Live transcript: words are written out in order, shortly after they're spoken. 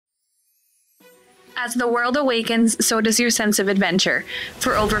As the world awakens, so does your sense of adventure.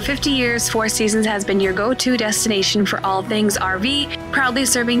 For over 50 years, Four Seasons has been your go-to destination for all things RV, proudly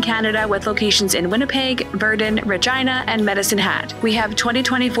serving Canada with locations in Winnipeg, Virden, Regina, and Medicine Hat. We have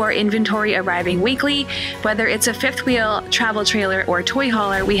 2024 inventory arriving weekly. Whether it's a fifth wheel, travel trailer, or toy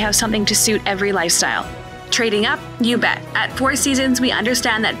hauler, we have something to suit every lifestyle. Trading up? You bet. At Four Seasons, we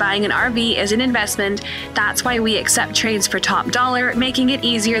understand that buying an RV is an investment. That's why we accept trades for top dollar, making it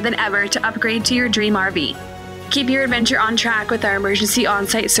easier than ever to upgrade to your dream RV. Keep your adventure on track with our emergency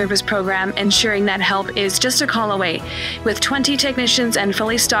on-site service program, ensuring that help is just a call away. With 20 technicians and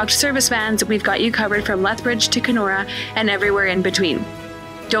fully stocked service vans, we've got you covered from Lethbridge to Kenora and everywhere in between.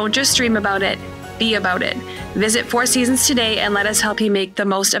 Don't just dream about it, be about it. Visit Four Seasons today and let us help you make the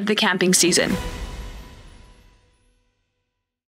most of the camping season.